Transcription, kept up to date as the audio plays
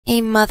A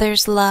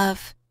mother's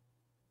love.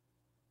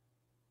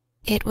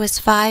 It was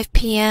 5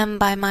 p.m.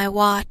 by my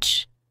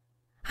watch.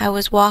 I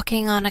was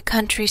walking on a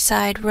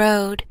countryside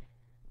road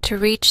to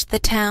reach the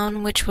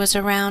town, which was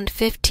around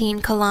 15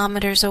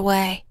 kilometers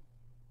away.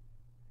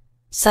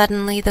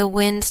 Suddenly the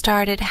wind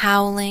started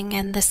howling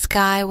and the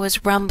sky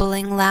was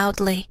rumbling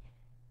loudly.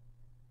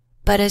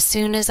 But as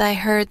soon as I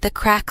heard the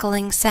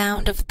crackling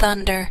sound of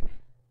thunder,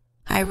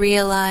 I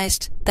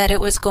realized that it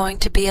was going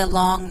to be a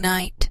long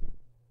night.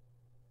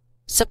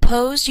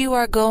 Suppose you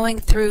are going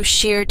through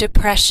sheer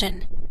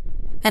depression,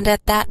 and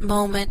at that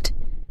moment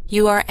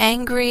you are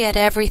angry at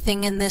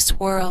everything in this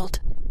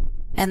world,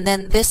 and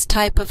then this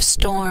type of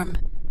storm,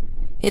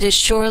 it is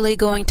surely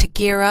going to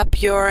gear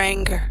up your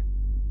anger.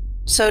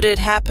 So did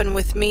happen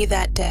with me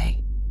that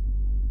day.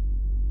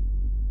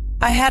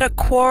 I had a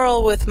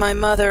quarrel with my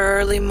mother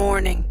early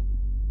morning.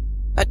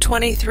 A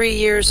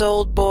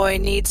 23-year-old boy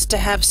needs to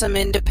have some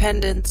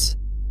independence,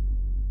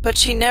 but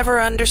she never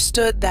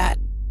understood that.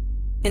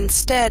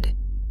 Instead,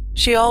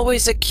 she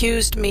always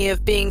accused me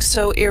of being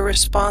so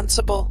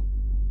irresponsible.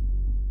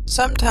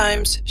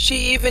 Sometimes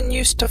she even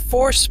used to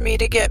force me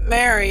to get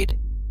married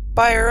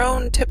by her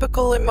own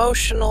typical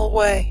emotional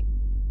way,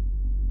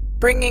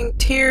 bringing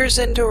tears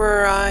into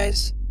her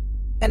eyes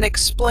and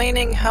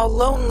explaining how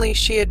lonely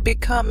she had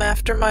become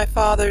after my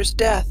father's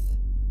death.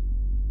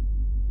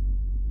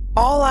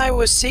 All I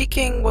was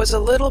seeking was a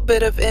little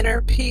bit of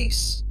inner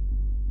peace.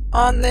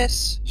 On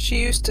this,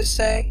 she used to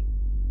say,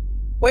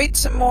 "Wait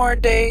some more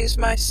days,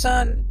 my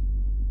son.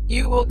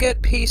 You will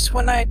get peace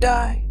when I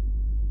die."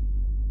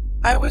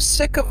 I was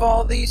sick of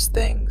all these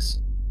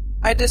things.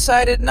 I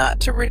decided not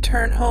to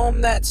return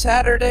home that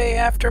Saturday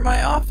after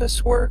my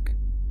office work,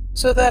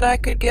 so that I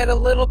could get a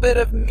little bit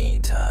of me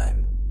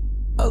time,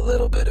 a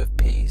little bit of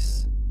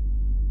peace.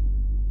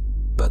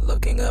 But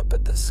looking up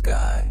at the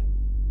sky,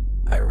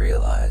 I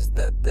realized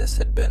that this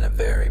had been a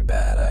very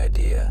bad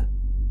idea.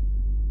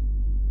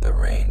 The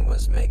rain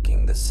was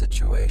making the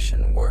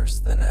situation worse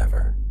than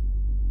ever.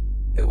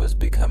 It was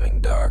becoming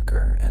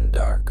darker and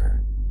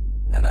darker,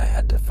 and I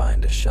had to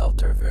find a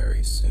shelter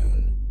very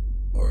soon,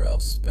 or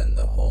else spend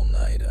the whole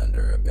night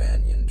under a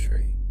banyan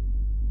tree.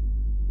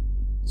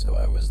 So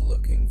I was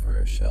looking for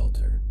a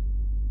shelter,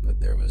 but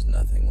there was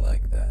nothing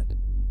like that.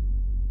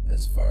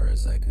 As far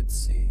as I could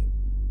see,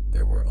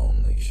 there were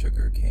only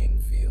sugarcane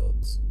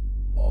fields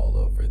all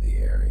over the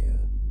area,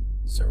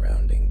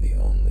 surrounding the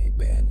only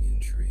banyan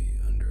tree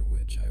under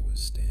which I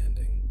was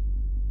standing.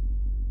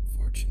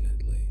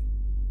 Fortunately,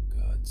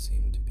 God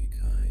seemed to be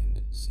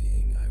kind,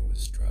 seeing I was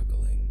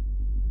struggling.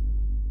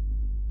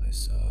 I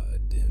saw a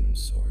dim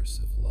source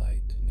of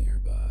light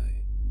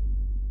nearby.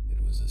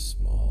 It was a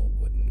small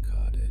wooden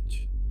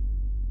cottage.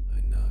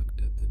 I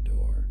knocked at the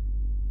door,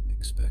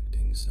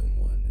 expecting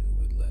someone who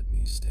would let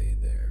me stay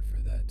there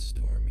for that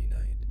stormy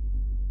night.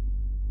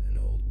 An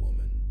old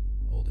woman,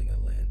 holding a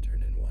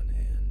lantern in one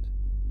hand,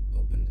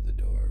 opened the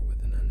door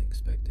with an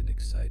unexpected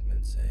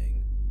excitement,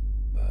 saying,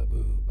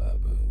 "Babu,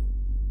 Babu,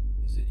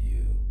 is it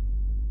you?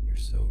 You're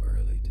so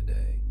early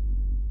today.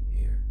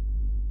 Here,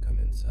 come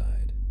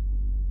inside."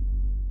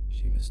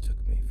 She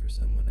mistook me for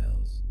someone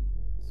else,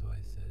 so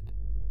I said,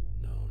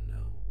 "No,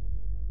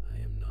 I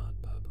am not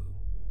Babu.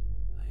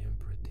 I am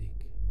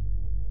Pratik."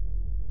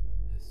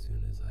 As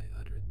soon as I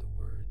uttered the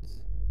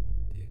words,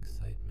 the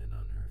excitement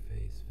on her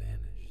face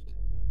vanished.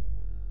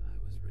 I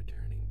was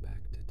returning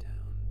back to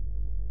town,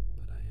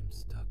 but I am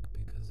stuck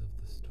because of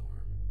the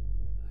storm.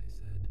 I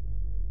said,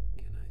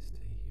 "Can I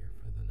stay here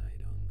for the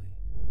night only?"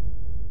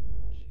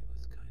 She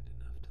was kind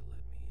enough to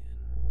let me in,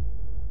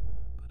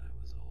 but I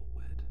was all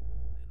wet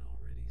and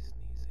already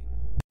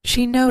sneezing.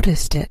 She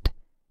noticed it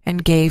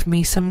and gave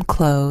me some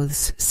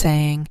clothes,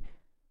 saying,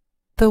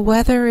 "The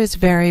weather is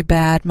very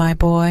bad, my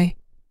boy.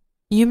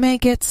 You may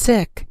get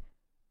sick.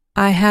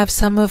 I have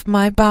some of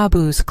my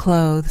Babu's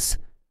clothes,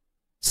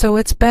 so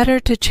it's better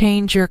to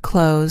change your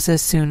clothes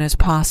as soon as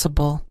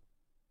possible."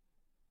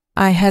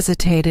 I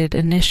hesitated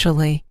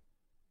initially.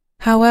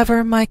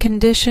 However, my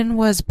condition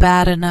was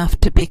bad enough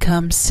to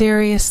become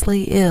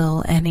seriously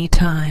ill any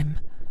time.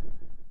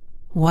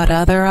 What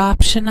other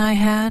option I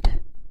had?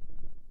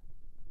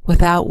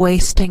 Without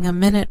wasting a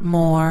minute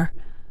more,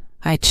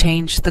 I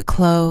changed the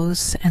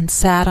clothes and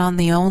sat on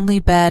the only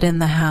bed in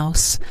the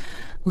house,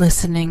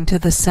 listening to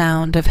the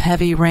sound of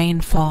heavy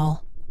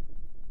rainfall.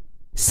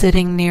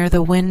 Sitting near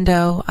the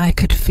window, I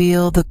could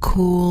feel the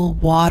cool,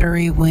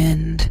 watery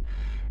wind,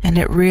 and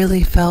it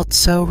really felt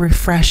so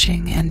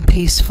refreshing and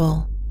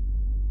peaceful.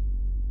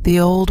 The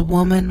old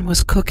woman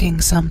was cooking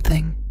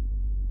something.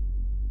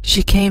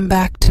 She came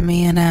back to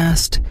me and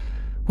asked,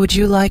 "Would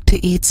you like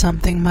to eat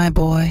something, my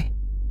boy?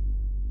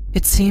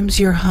 It seems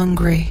you're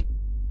hungry."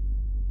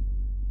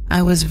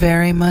 I was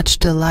very much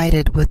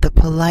delighted with the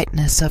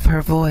politeness of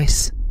her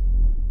voice.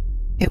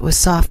 It was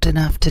soft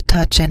enough to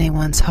touch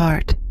anyone's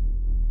heart.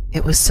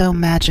 It was so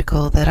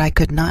magical that I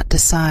could not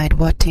decide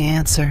what to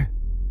answer.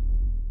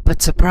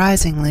 But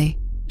surprisingly,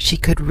 she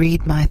could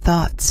read my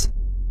thoughts.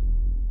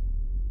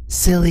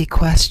 "Silly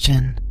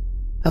question.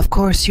 Of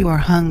course you are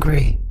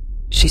hungry,"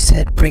 she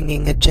said,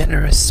 bringing a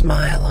generous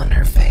smile on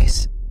her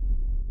face.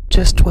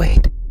 Just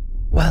wait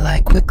while I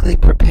quickly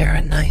prepare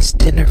a nice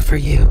dinner for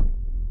you.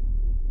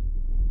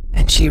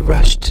 And she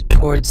rushed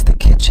towards the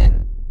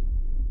kitchen.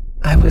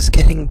 I was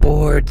getting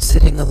bored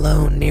sitting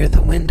alone near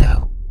the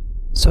window,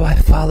 so I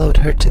followed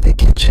her to the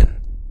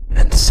kitchen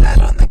and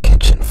sat on the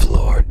kitchen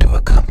floor to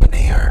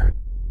accompany her.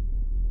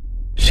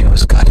 She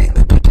was cutting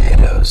the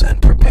potatoes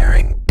and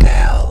preparing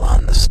dal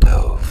on the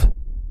stove.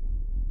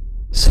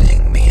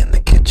 Seeing me in the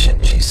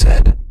kitchen, she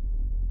said,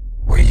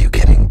 "Were you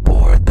getting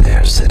bored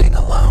there sitting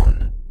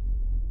alone?"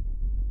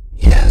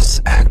 "Yes,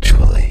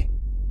 actually,"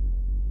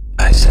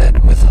 I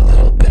said with a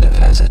little bit of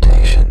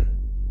hesitation.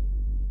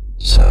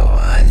 "So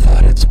I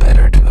thought it's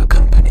better to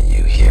accompany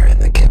you here in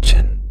the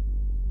kitchen."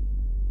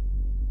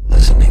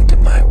 Listening to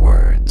my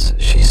words,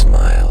 she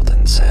smiled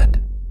and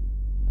said,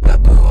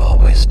 "Babu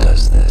always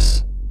does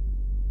this.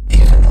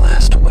 Even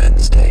last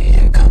Wednesday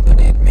he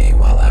accompanied me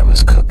while I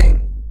was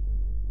cooking."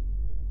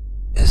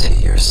 "Is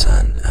he your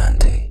son,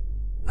 Auntie?"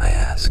 I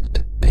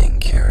asked, being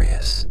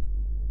curious.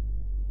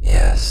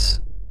 "Yes,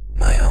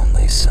 my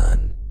only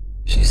son,"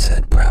 she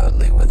said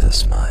proudly with a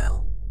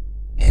smile.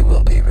 "He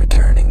will be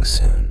returning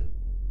soon.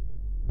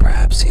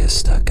 Perhaps he is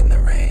stuck in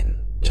the rain,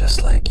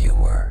 just like you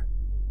were."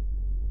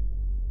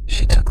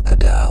 She took the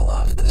dal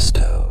off the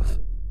stove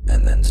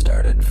and then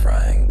started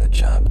frying the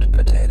chopped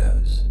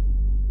potatoes.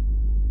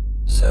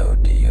 "So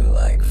do you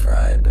like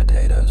fried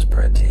potatoes,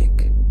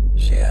 Pratik?"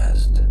 she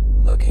asked,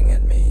 looking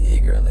at me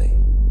eagerly.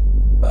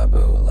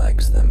 "Babu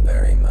likes them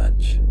very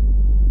much."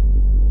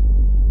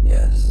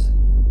 "Yes,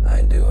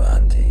 I do,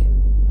 Auntie,"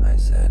 I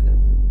said.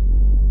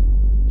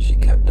 She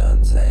kept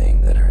on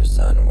saying that her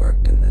son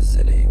worked in the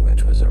city,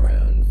 which was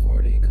around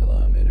 40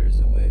 kilometers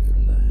away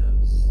from the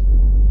house.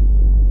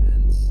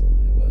 Hence,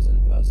 it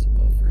wasn't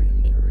possible for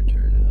him to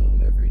return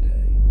home every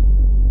day.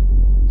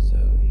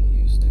 So he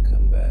used to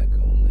come back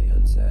only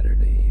on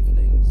Saturday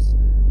evenings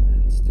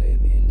and stay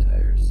the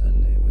entire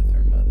Sunday with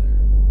her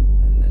mother,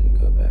 and then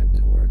go back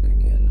to work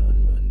again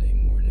on Monday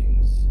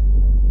mornings.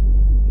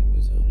 It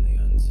was only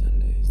on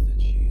Sundays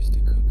that she used to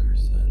cook her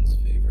son's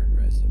favorite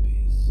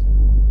recipes.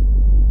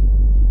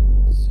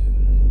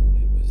 Soon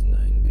it was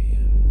 9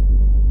 p.m.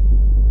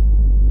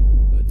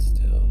 But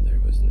still there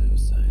was no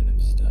sign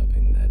of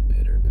stopping that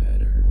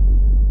pitter-patter,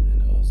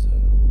 and also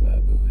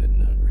Babu had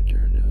not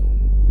returned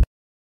home.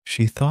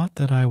 She thought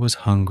that I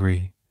was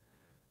hungry,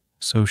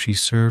 so she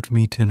served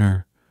me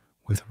dinner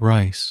with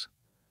rice,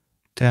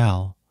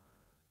 dal,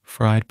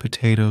 fried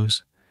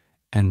potatoes,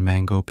 and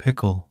mango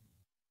pickle.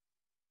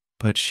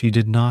 But she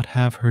did not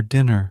have her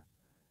dinner,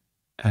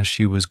 as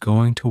she was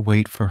going to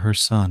wait for her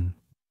son.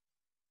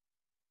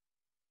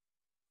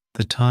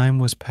 The time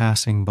was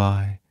passing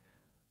by,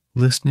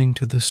 listening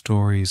to the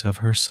stories of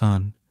her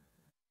son.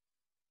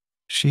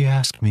 She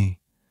asked me,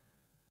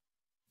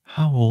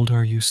 "How old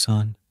are you,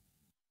 son?"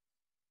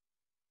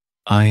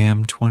 "I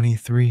am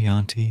 23,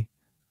 Auntie,"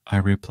 I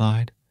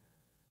replied.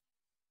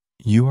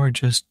 "You are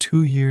just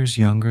 2 years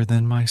younger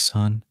than my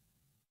son,"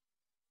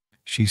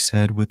 she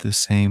said with the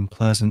same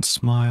pleasant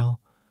smile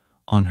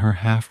on her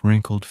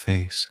half-wrinkled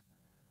face.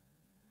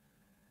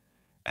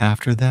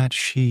 After that,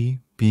 she,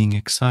 being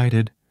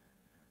excited,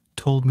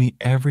 told me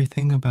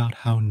everything about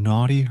how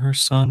naughty her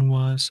son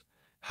was,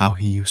 how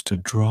he used to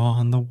draw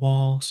on the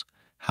walls,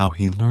 how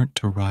he learnt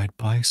to ride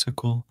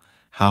bicycle,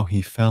 how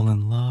he fell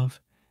in love,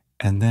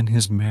 and then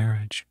his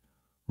marriage.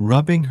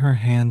 Rubbing her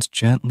hands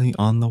gently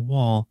on the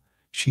wall,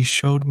 she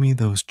showed me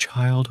those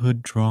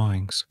childhood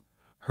drawings.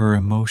 Her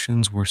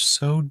emotions were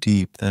so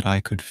deep that I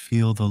could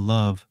feel the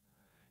love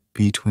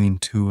between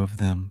two of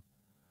them.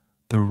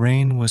 The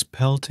rain was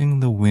pelting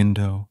the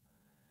window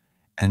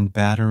and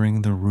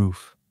battering the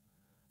roof.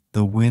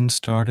 The wind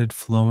started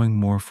flowing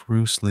more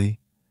fiercely,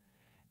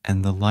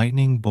 and the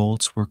lightning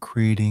bolts were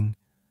creating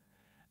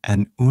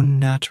an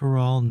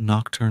unnatural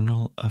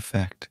nocturnal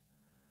effect.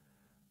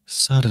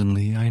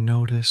 Suddenly I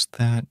noticed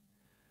that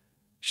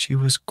she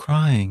was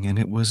crying, and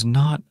it was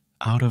not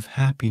out of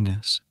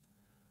happiness.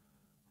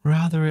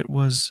 Rather, it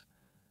was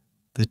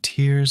the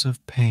tears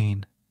of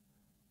pain.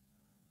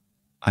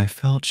 I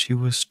felt she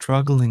was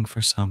struggling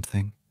for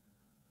something.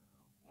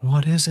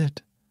 "What is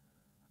it?"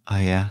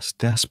 I asked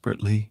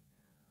desperately.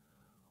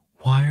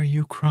 "Why are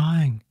you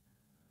crying?"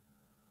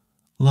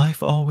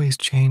 "Life always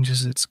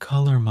changes its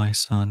color, my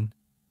son,"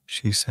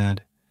 she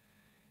said.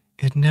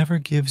 "It never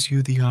gives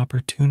you the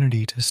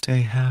opportunity to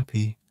stay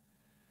happy.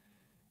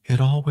 It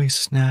always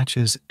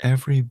snatches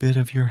every bit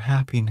of your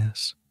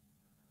happiness."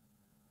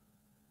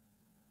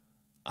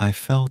 I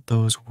felt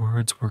those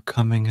words were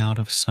coming out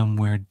of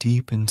somewhere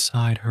deep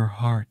inside her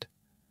heart.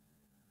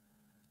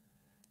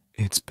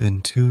 "It's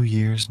been 2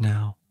 years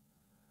now.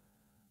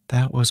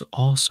 That was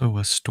also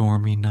a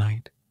stormy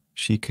night,"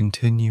 she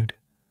continued.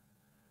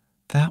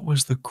 "That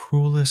was the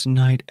cruelest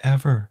night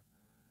ever.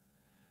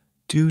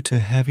 Due to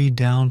heavy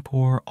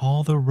downpour,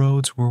 all the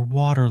roads were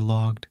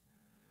waterlogged.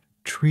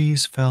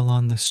 Trees fell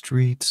on the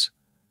streets,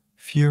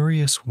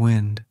 furious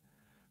wind,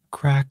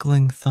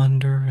 crackling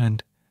thunder,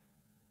 and—"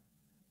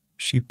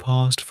 She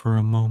paused for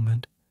a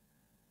moment,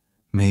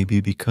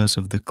 maybe because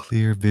of the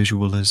clear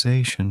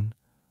visualization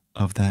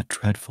of that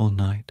dreadful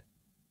night.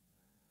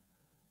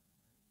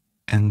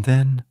 And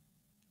then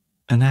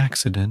an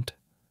accident,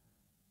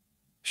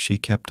 she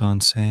kept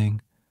on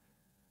saying.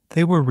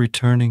 They were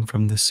returning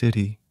from the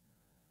city,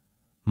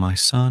 my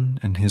son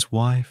and his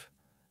wife,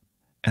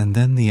 and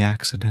then the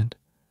accident.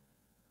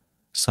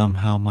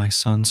 Somehow my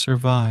son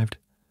survived,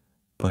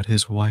 but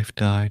his wife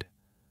died.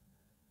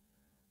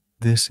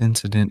 This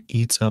incident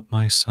eats up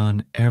my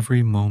son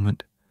every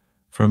moment,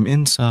 from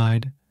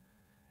inside,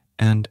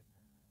 and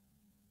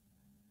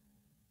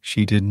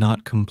she did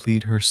not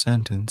complete her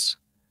sentence,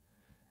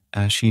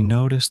 as she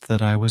noticed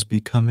that I was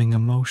becoming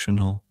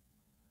emotional.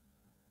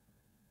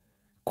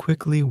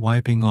 Quickly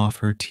wiping off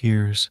her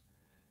tears,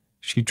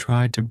 she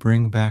tried to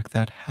bring back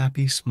that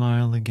happy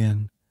smile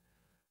again,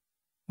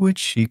 which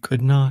she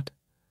could not,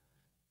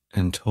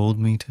 and told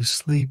me to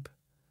sleep,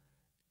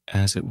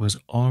 as it was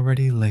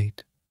already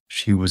late.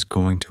 She was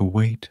going to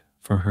wait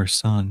for her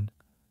son.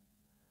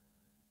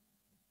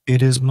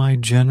 It is my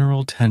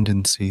general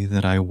tendency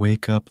that I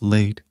wake up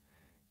late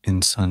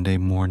in Sunday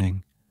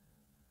morning.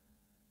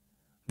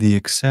 The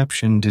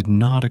exception did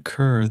not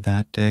occur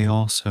that day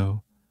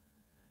also.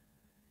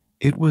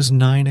 It was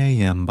 9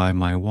 a.m. by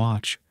my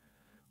watch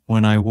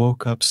when I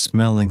woke up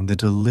smelling the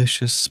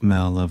delicious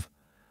smell of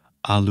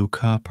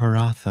aluka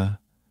paratha,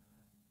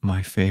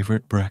 my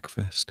favorite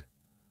breakfast.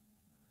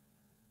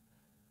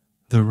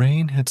 The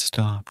rain had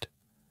stopped,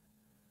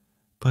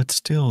 but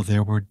still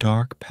there were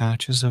dark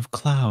patches of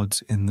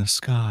clouds in the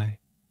sky.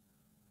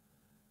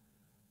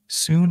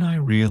 Soon I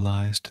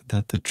realized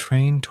that the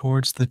train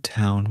towards the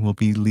town will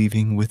be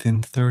leaving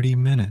within 30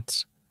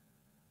 minutes,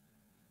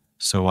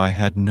 so I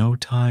had no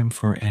time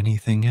for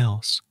anything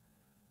else.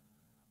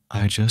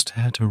 I just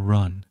had to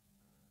run.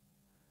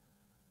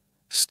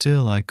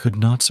 Still, I could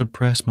not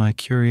suppress my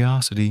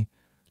curiosity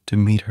to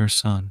meet her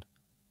son.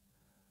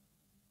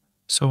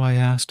 So I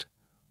asked,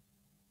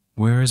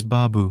 "Where is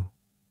Babu?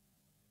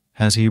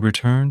 Has he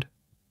returned?"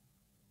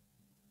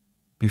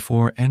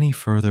 Before any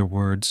further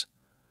words,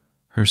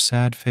 her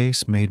sad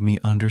face made me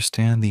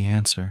understand the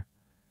answer.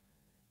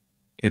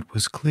 It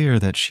was clear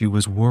that she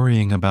was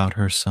worrying about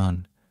her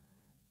son,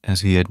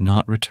 as he had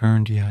not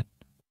returned yet.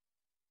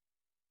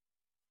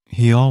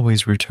 "He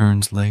always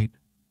returns late,"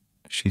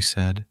 she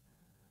said,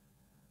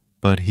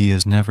 "but he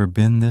has never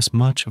been this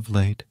much of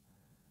late.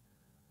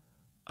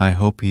 I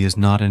hope he is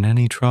not in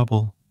any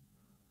trouble."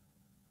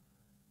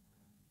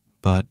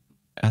 But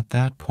at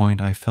that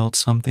point I felt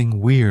something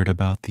weird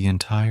about the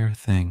entire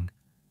thing.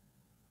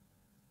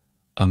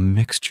 A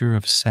mixture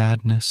of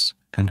sadness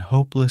and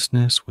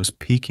hopelessness was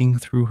peeking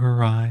through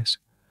her eyes.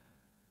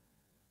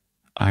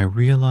 I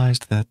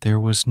realized that there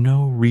was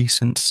no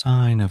recent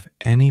sign of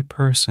any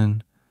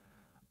person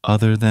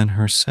other than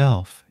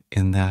herself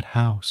in that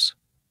house.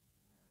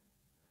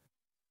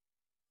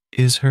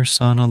 Is her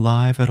son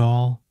alive at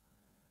all?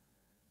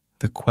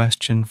 The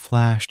question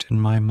flashed in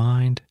my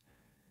mind.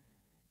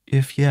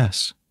 If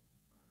yes,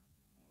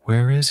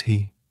 where is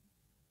he?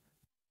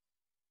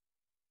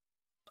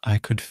 I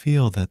could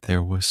feel that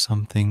there was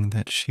something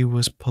that she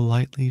was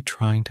politely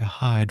trying to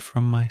hide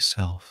from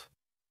myself,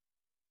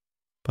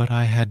 but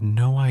I had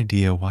no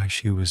idea why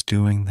she was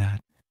doing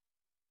that.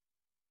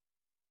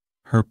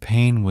 Her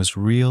pain was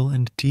real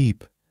and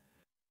deep,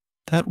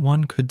 that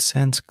one could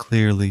sense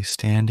clearly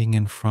standing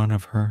in front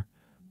of her,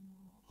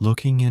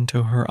 looking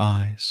into her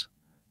eyes.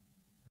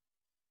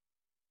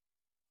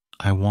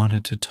 I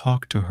wanted to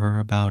talk to her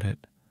about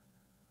it.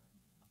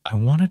 I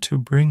wanted to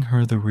bring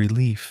her the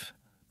relief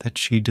that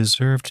she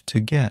deserved to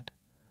get,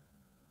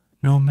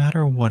 no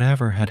matter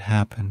whatever had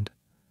happened.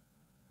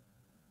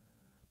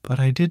 But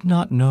I did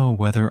not know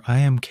whether I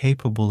am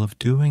capable of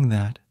doing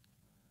that.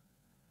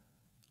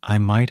 I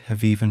might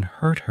have even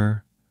hurt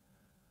her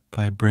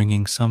by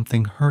bringing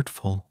something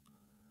hurtful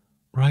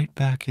right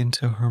back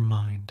into her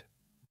mind.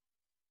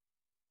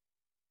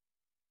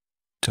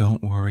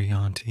 Don't worry,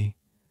 Auntie.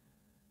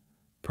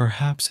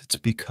 Perhaps it's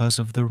because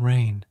of the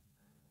rain.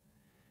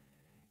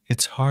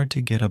 It's hard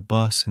to get a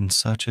bus in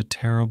such a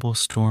terrible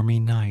stormy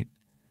night.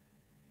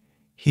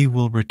 He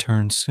will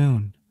return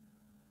soon,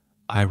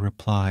 I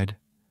replied,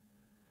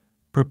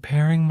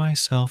 preparing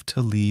myself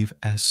to leave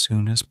as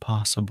soon as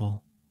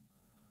possible.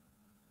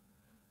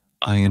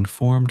 I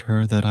informed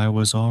her that I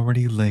was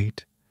already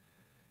late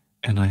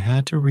and I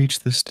had to reach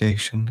the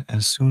station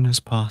as soon as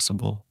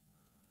possible.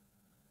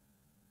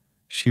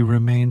 She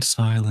remained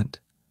silent.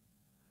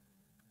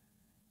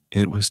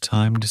 It was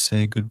time to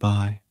say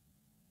goodbye.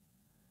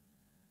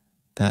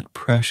 That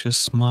precious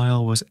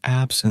smile was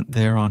absent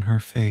there on her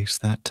face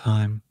that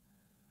time.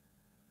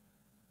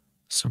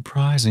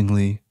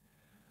 Surprisingly,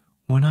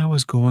 when I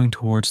was going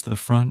towards the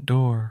front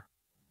door,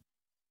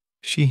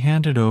 she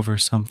handed over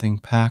something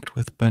packed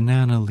with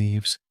banana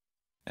leaves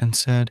and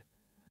said,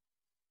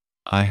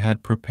 "I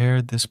had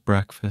prepared this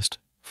breakfast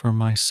for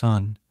my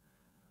son.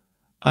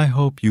 I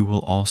hope you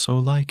will also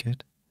like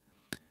it."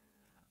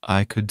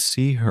 I could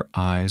see her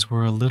eyes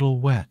were a little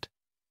wet.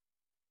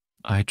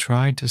 I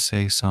tried to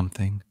say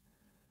something,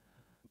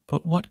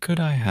 but what could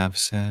I have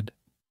said?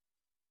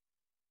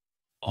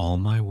 All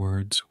my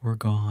words were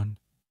gone.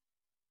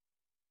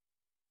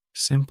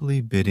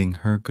 Simply bidding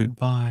her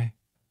goodbye,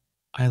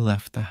 I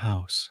left the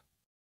house.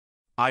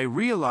 I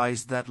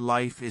realized that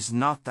life is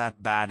not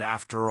that bad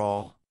after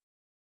all.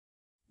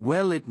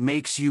 Well, it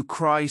makes you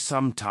cry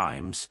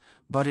sometimes,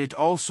 but it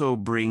also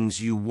brings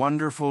you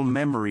wonderful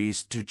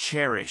memories to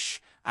cherish,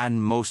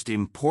 and most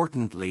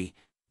importantly,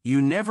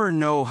 you never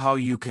know how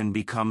you can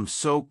become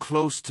so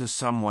close to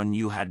someone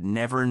you had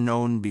never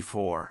known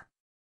before.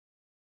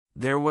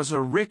 There was a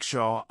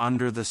rickshaw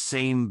under the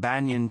same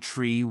banyan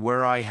tree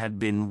where I had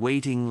been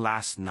waiting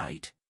last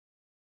night.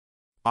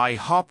 I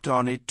hopped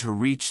on it to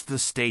reach the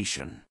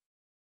station.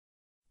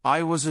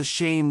 I was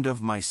ashamed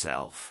of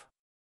myself.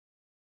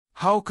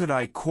 How could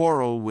I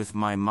quarrel with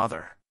my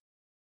mother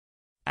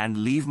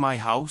and leave my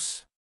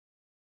house?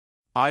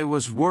 I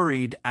was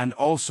worried and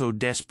also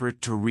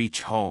desperate to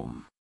reach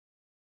home.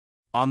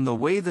 On the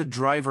way, the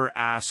driver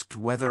asked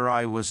whether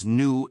I was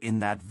new in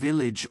that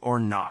village or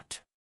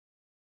not.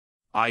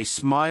 I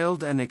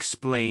smiled and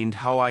explained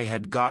how I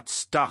had got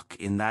stuck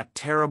in that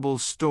terrible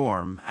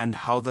storm and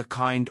how the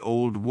kind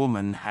old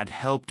woman had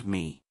helped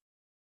me.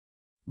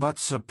 But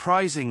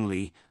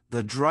surprisingly,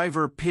 the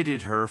driver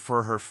pitied her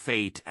for her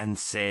fate and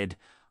said,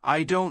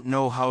 "I don't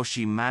know how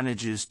she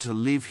manages to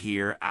live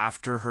here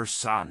after her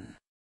son.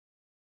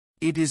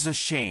 It is a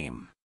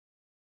shame."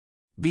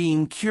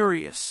 Being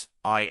curious,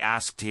 I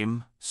asked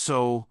him,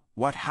 "So,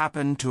 what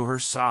happened to her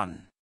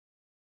son?"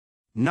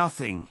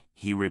 "Nothing,"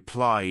 he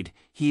replied.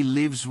 "He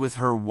lives with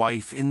her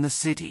wife in the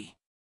city.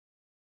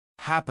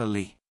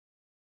 Happily."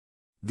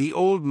 The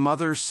old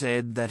mother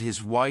said that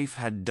his wife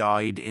had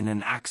died in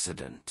an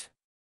accident.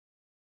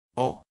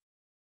 "Oh,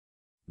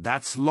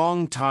 that's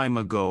long time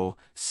ago,"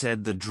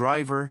 said the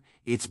driver.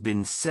 "It's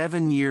been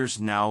 7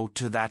 years now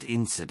to that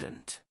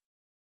incident.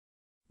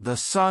 The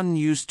son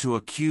used to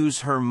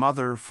accuse her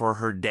mother for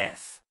her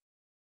death.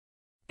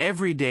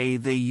 Every day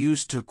they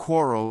used to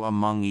quarrel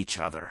among each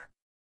other.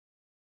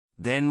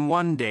 Then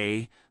one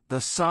day,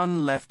 the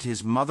son left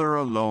his mother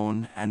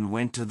alone and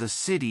went to the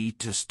city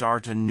to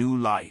start a new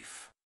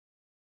life.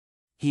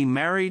 He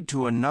married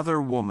to another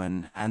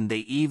woman and they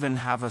even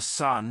have a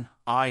son,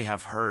 I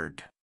have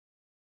heard."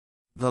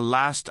 The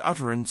last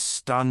utterance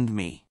stunned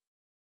me.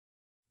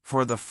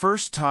 For the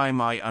first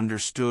time I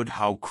understood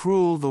how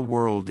cruel the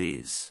world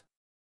is.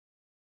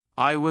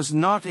 I was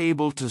not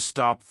able to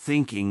stop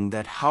thinking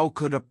that how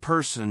could a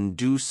person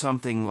do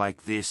something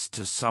like this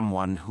to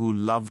someone who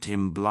loved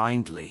him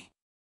blindly.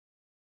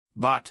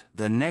 But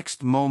the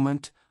next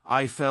moment,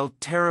 I felt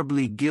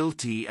terribly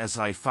guilty as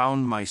I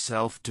found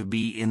myself to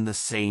be in the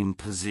same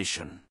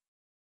position.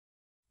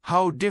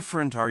 "How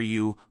different are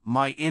you?"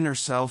 my inner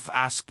self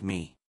asked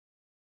me.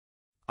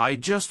 I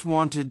just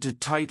wanted to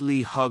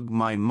tightly hug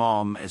my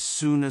mom as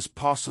soon as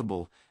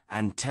possible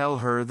and tell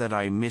her that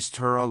I missed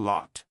her a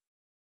lot.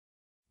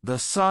 The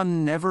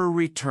son never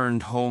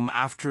returned home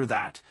after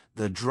that.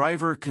 The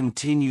driver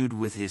continued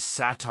with his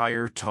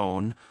satire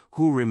tone.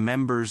 "Who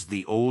remembers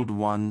the old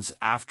ones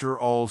after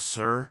all,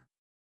 sir?"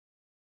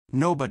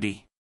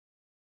 "Nobody."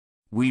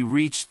 We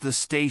reached the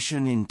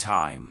station in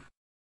time.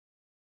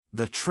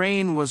 The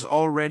train was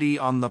already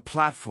on the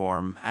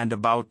platform and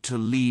about to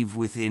leave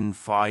within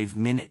 5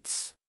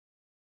 minutes.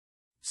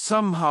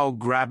 Somehow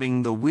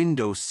grabbing the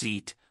window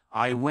seat,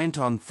 I went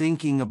on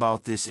thinking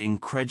about this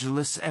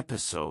incredulous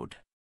episode.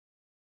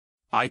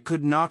 I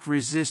could not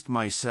resist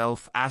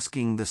myself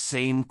asking the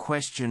same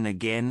question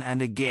again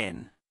and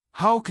again.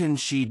 How can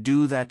she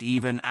do that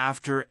even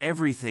after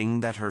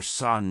everything that her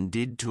son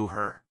did to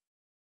her?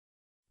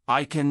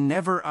 I can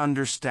never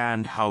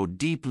understand how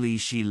deeply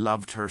she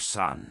loved her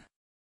son.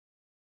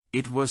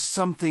 It was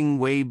something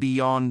way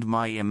beyond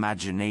my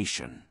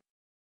imagination.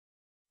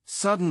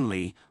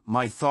 Suddenly,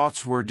 my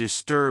thoughts were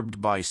disturbed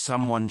by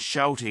someone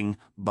shouting,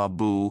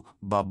 "Babu,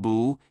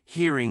 Babu."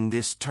 Hearing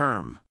this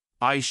term,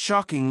 I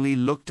shockingly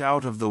looked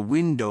out of the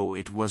window.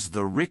 It was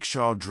the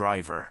rickshaw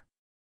driver.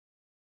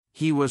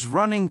 He was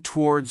running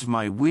towards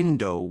my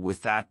window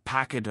with that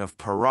packet of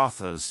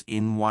parathas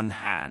in one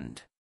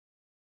hand.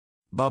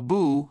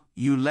 "Babu,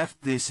 you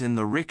left this in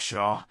the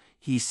rickshaw,"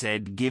 he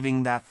said,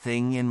 giving that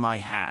thing in my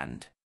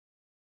hand.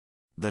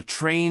 The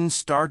train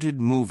started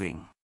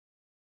moving.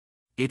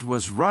 It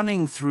was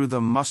running through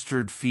the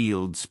mustard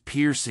fields,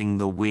 piercing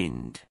the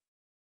wind.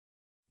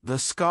 The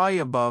sky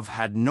above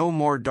had no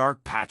more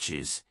dark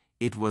patches.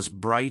 It was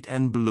bright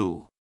and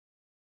blue.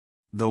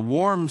 The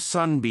warm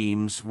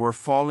sunbeams were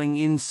falling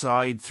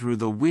inside through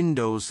the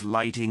windows,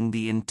 lighting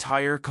the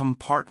entire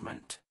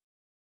compartment.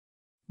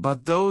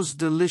 But those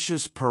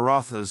delicious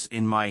parathas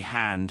in my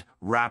hand,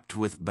 wrapped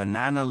with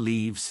banana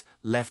leaves,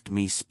 left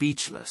me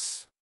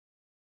speechless.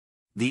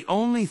 The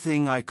only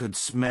thing I could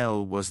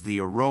smell was the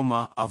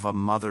aroma of a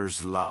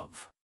mother's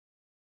love.